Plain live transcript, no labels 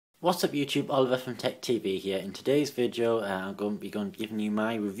What's up YouTube, Oliver from Tech TV here. In today's video I'm going to be giving you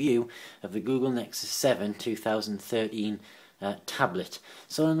my review of the Google Nexus 7 2013 tablet.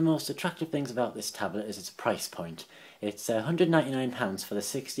 So one of the most attractive things about this tablet is its price point. It's £199 for the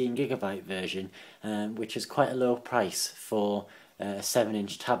 16GB version, which is quite a low price for a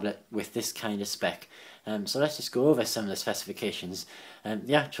 7-inch tablet with this kind of spec. So let's just go over some of the specifications.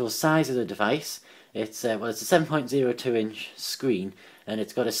 The actual size of the device, it's a 7.02 inch screen, and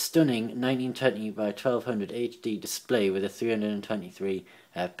it's got a stunning 1920 by 1200 HD display with a 323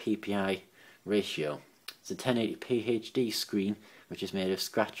 ppi ratio. It's a 1080p HD screen which is made of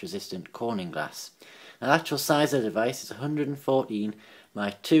scratch resistant Corning glass. Now the actual size of the device is 114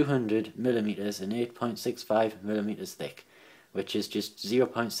 by 200 millimeters and 8.65 millimeters thick, which is just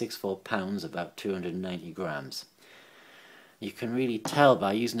 0.64 pounds, about 290 grams. You can really tell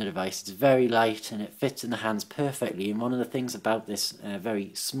by using the device it's very light and it fits in the hands perfectly, and one of the things about this very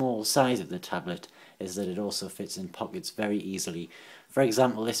small size of the tablet is that it also fits in pockets very easily. For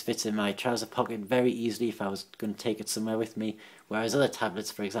example, this fits in my trouser pocket very easily if I was going to take it somewhere with me, whereas other tablets,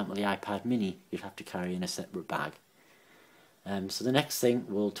 for example the iPad mini, you'd have to carry in a separate bag. So the next thing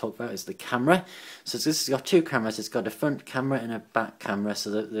we'll talk about is the camera. So this has got two cameras. It's got a front camera and a back camera. So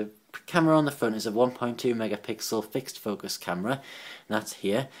the camera on the front is a 1.2 megapixel fixed focus camera, and that's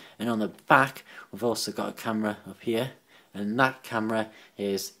here. And on the back we've also got a camera up here, and that camera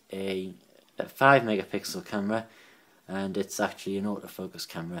is a 5 megapixel camera, and it's actually an autofocus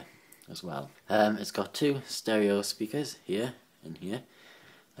camera as well. It's got two stereo speakers here and here,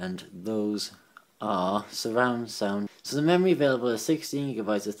 and those are surround sound. So the memory available is 16GB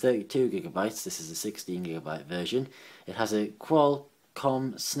or 32GB. This is a 16GB version. It has a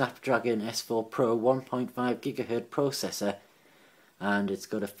Qualcomm Snapdragon S4 Pro 1.5 GHz processor, and it's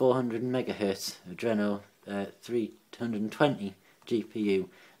got a 400 MHz Adreno 320 GPU.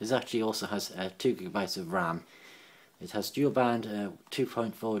 This actually also has 2GB of RAM. It has dual band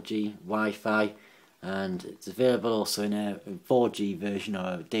 2.4G Wi-Fi, and it's available also in a 4G version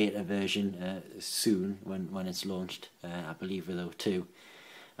or a data version soon when it's launched, I believe with O2.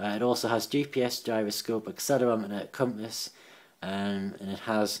 It also has GPS, gyroscope, accelerometer, compass, and it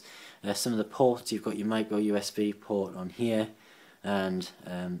has some of the ports. You've got your micro USB port on here, and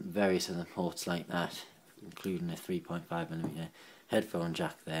various other ports like that, including a 3.5mm headphone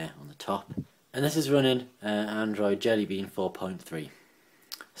jack there on the top. And this is running Android Jelly Bean 4.3.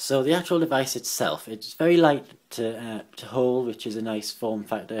 So the actual device itself, it's very light to hold, which is a nice form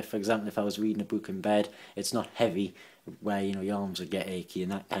factor. For example, if I was reading a book in bed, it's not heavy where your arms would get achy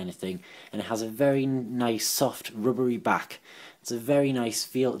and that kind of thing. And it has a very nice soft rubbery back. It's a very nice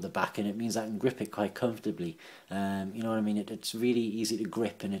feel at the back, and it means I can grip it quite comfortably. You know what I mean? It's really easy to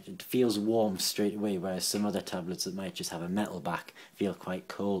grip, and it feels warm straight away, whereas some other tablets that might just have a metal back feel quite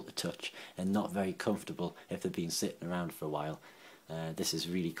cold to touch and not very comfortable if they've been sitting around for a while. This is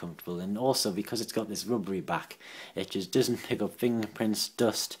really comfortable, and also because it's got this rubbery back, it just doesn't pick up fingerprints,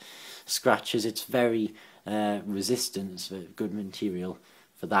 dust, scratches. It's very resistant. It's a good material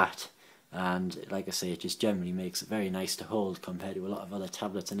for that, and like I say, it just generally makes it very nice to hold compared to a lot of other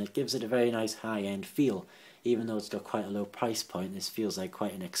tablets, and it gives it a very nice high-end feel. Even though it's got quite a low price point, this feels like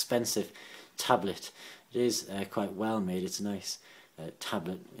quite an expensive tablet. It is quite well made. It's a nice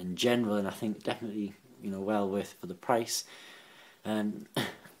tablet in general, and I think definitely well worth it for the price.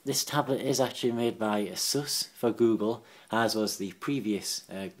 This tablet is actually made by ASUS for Google, as was the previous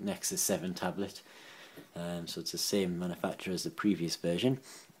Nexus 7 tablet. So it's the same manufacturer as the previous version.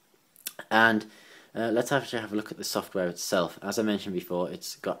 And let's actually have a look at the software itself. As I mentioned before,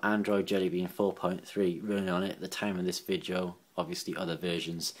 it's got Android Jelly Bean 4.3 running on it at the time of this video. Obviously other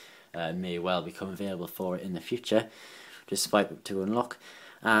versions may well become available for it in the future. Just swipe up to unlock,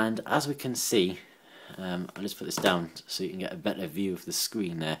 and as we can see, I'll just put this down so you can get a better view of the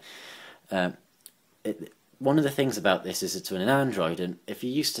screen there. One of the things about this is it's running Android, and if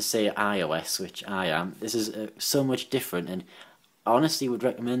you're used to say iOS, which I am, this is so much different, and I honestly would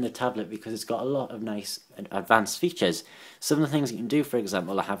recommend the tablet because it's got a lot of nice advanced features. Some of the things you can do, for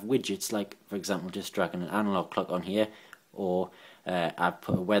example, I have widgets like, for example, just dragging an analog clock on here, or I've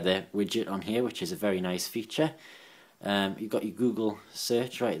put a weather widget on here, which is a very nice feature. You've got your Google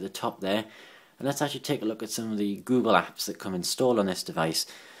search right at the top there. And let's actually take a look at some of the Google apps that come installed on this device.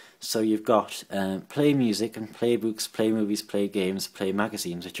 So you've got Play Music and Play Books, Play Movies, Play Games, Play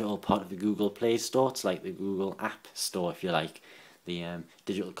Magazines, which are all part of the Google Play Store. It's like the Google App Store, if you like, the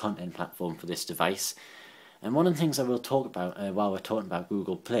digital content platform for this device. And one of the things I will talk about while we're talking about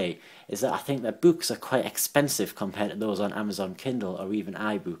Google Play is that I think that books are quite expensive compared to those on Amazon Kindle or even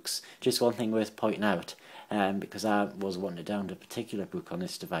iBooks. Just one thing worth pointing out, because I was wanting to download a particular book on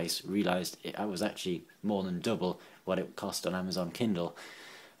this device, realised I was actually more than double what it would cost on Amazon Kindle.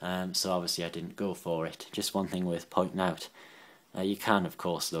 So obviously I didn't go for it. Just one thing worth pointing out. You can, of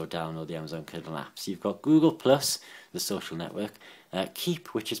course, though, download the Amazon Kindle apps. You've got Google+, the social network,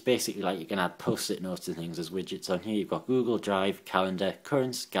 Keep, which is basically like you can add post-it notes and things as widgets on here. You've got Google Drive, Calendar,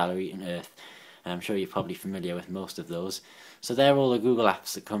 Currents, Gallery, and Earth. I'm sure you're probably familiar with most of those. So they're all the Google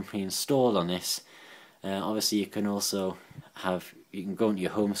apps that come pre-installed on this. Obviously, you can also you can go into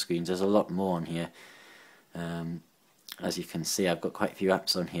your home screens. There's a lot more on here. As you can see, I've got quite a few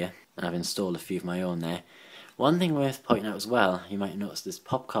apps on here, and I've installed a few of my own there. One thing worth pointing out as well, you might notice this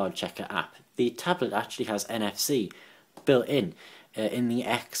Pop Card Checker app. The tablet actually has NFC built in the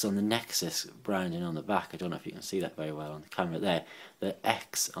X on the Nexus branding on the back. I don't know if you can see that very well on the camera there. The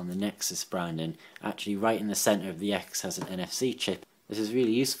X on the Nexus branding, actually right in the centre of the X, has an NFC chip. This is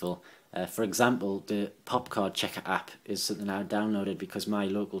really useful. For example, the Pop Card Checker app is something I downloaded because my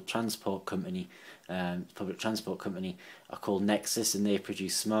local transport company, public transport company, are called Nexus, and they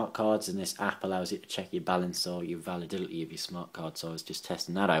produce smart cards, and this app allows you to check your balance or your validity of your smart card. So I was just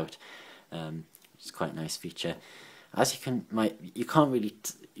testing that out. It's quite a nice feature. As you can't really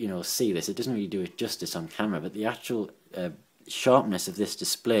see this. It doesn't really do it justice on camera, but the actual sharpness of this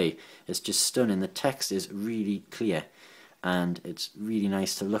display is just stunning. The text is really clear, and it's really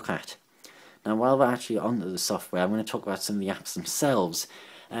nice to look at. Now, while we're actually onto the software, I'm going to talk about some of the apps themselves.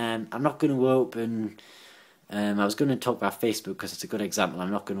 I'm not going to open. I was going to talk about Facebook because it's a good example.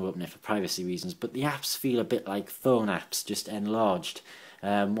 I'm not going to open it for privacy reasons, but the apps feel a bit like phone apps, just enlarged.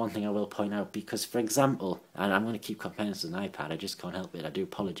 One thing I will point out, because for example, and I'm going to keep comparing this with an iPad, I just can't help it, I do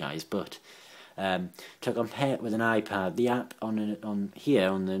apologise, but to compare it with an iPad, the app on here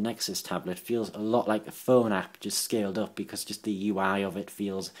on the Nexus tablet feels a lot like the phone app, just scaled up, because just the UI of it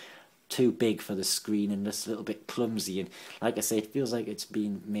feels too big for the screen and just a little bit clumsy, and like I say, it feels like it's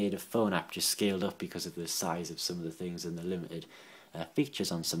been made a phone app just scaled up because of the size of some of the things and the limited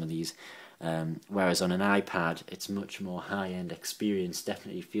features on some of these. Whereas on an iPad, it's much more high-end experience.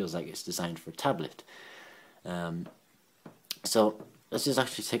 Definitely feels like it's designed for a tablet. So let's just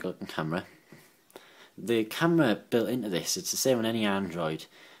actually take a look at the camera. The camera built into this, it's the same on any Android.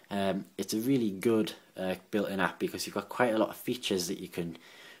 It's a really good built-in app because you've got quite a lot of features that you can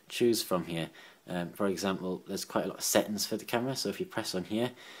choose from here. For example, there's quite a lot of settings for the camera. So if you press on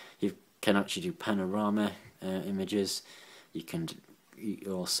here, you can actually do panorama images. You can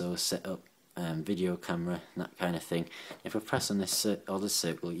also set up video camera and that kind of thing. If we press on this other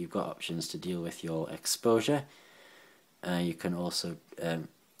circle, you've got options to deal with your exposure. You can also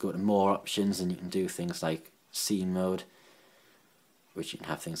go to more options, and you can do things like scene mode, which you can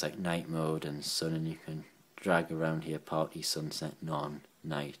have things like night mode and sun, and you can drag around here: party, sunset, non,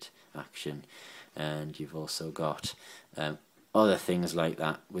 night, action. And you've also got other things like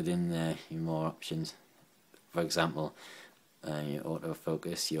that within there, more options. For example, your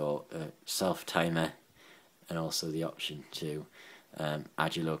autofocus, your self timer, and also the option to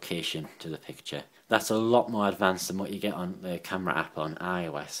add your location to the picture. That's a lot more advanced than what you get on the camera app on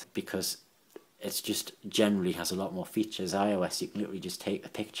iOS, because it's just generally has a lot more features. iOS, you can literally just take a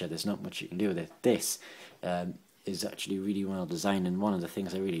picture, there's not much you can do with it. This is actually really well designed, and one of the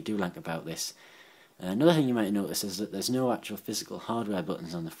things I really do like about this. Another thing you might notice is that there's no actual physical hardware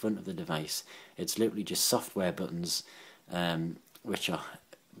buttons on the front of the device. It's literally just software buttons, which are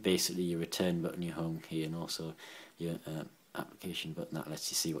basically your return button, your home key, and also your application button that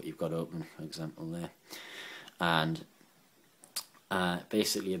lets you see what you've got open, for example, there. And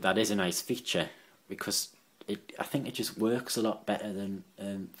basically that is a nice feature, because I think it just works a lot better than,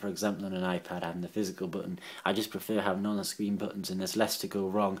 for example, on an iPad having the physical button. I just prefer having on-the-screen buttons, and there's less to go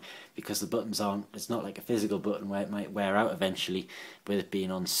wrong because the buttons aren't. It's not like a physical button where it might wear out eventually. With it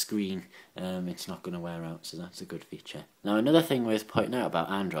being on screen, it's not going to wear out, so that's a good feature. Now, another thing worth pointing out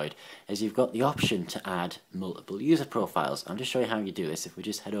about Android is you've got the option to add multiple user profiles. I'll just show you how you do this. If we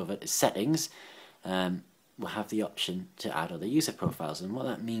just head over to Settings, we'll have the option to add other user profiles, and what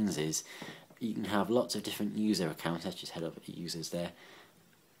that means is you can have lots of different user accounts. Let's just head over to users there.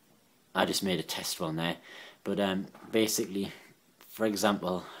 I just made a test one there, but basically, for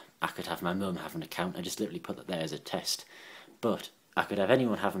example, I could have my mum have an account. I just literally put that there as a test, but I could have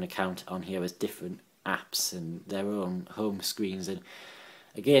anyone have an account on here with different apps and their own home screens. And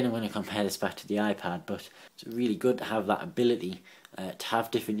again, I'm going to compare this back to the iPad, but it's really good to have that ability to have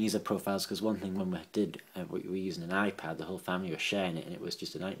different user profiles, because one thing when we were using an iPad, the whole family were sharing it, and it was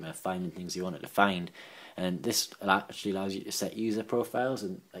just a nightmare finding things you wanted to find. And this actually allows you to set user profiles,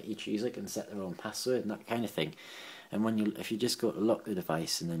 and each user can set their own password and that kind of thing. And if you just go to lock the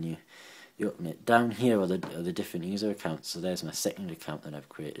device and then you You open it, down here are the different user accounts. So there's my second account that I've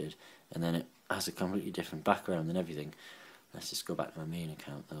created, and then it has a completely different background and everything. Let's just go back to my main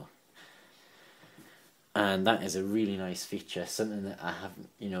account though. And that is a really nice feature, something that I haven't,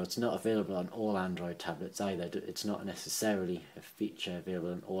 it's not available on all Android tablets either. It's not necessarily a feature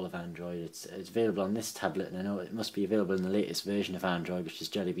available on all of Android. It's available on this tablet, and I know it must be available in the latest version of Android, which is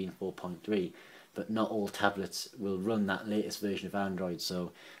Jelly Bean 4.3, but not all tablets will run that latest version of Android,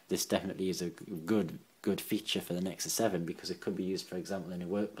 so this definitely is a good feature for the Nexus 7, because it could be used, for example, in a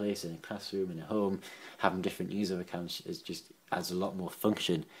workplace, in a classroom, in a home. Having different user accounts just adds a lot more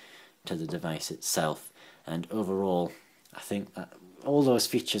function to the device itself. And overall, I think that all those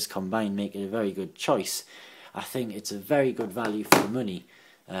features combined make it a very good choice. I think it's a very good value for money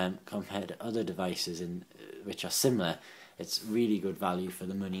compared to other devices which are similar. It's really good value for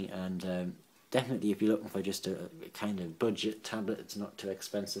the money, and definitely if you're looking for just a kind of budget tablet, it's not too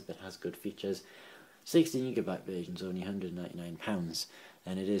expensive, it has good features. 16GB version is only £199,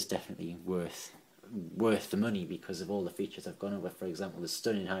 and it is definitely worth the money because of all the features I've gone over. For example, the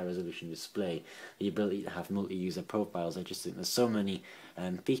stunning high resolution display, the ability to have multi-user profiles. I just think there's so many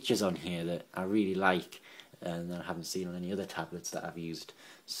features on here that I really like and that I haven't seen on any other tablets that I've used,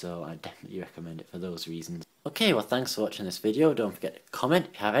 so I definitely recommend it for those reasons. Okay, well, thanks for watching this video. Don't forget to comment.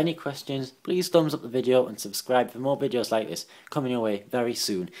 If you have any questions, please thumbs up the video and subscribe for more videos like this coming your way very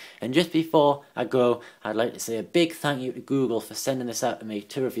soon. And just before I go, I'd like to say a big thank you to Google for sending this out to me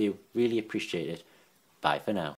to review. Really appreciate it. Bye for now.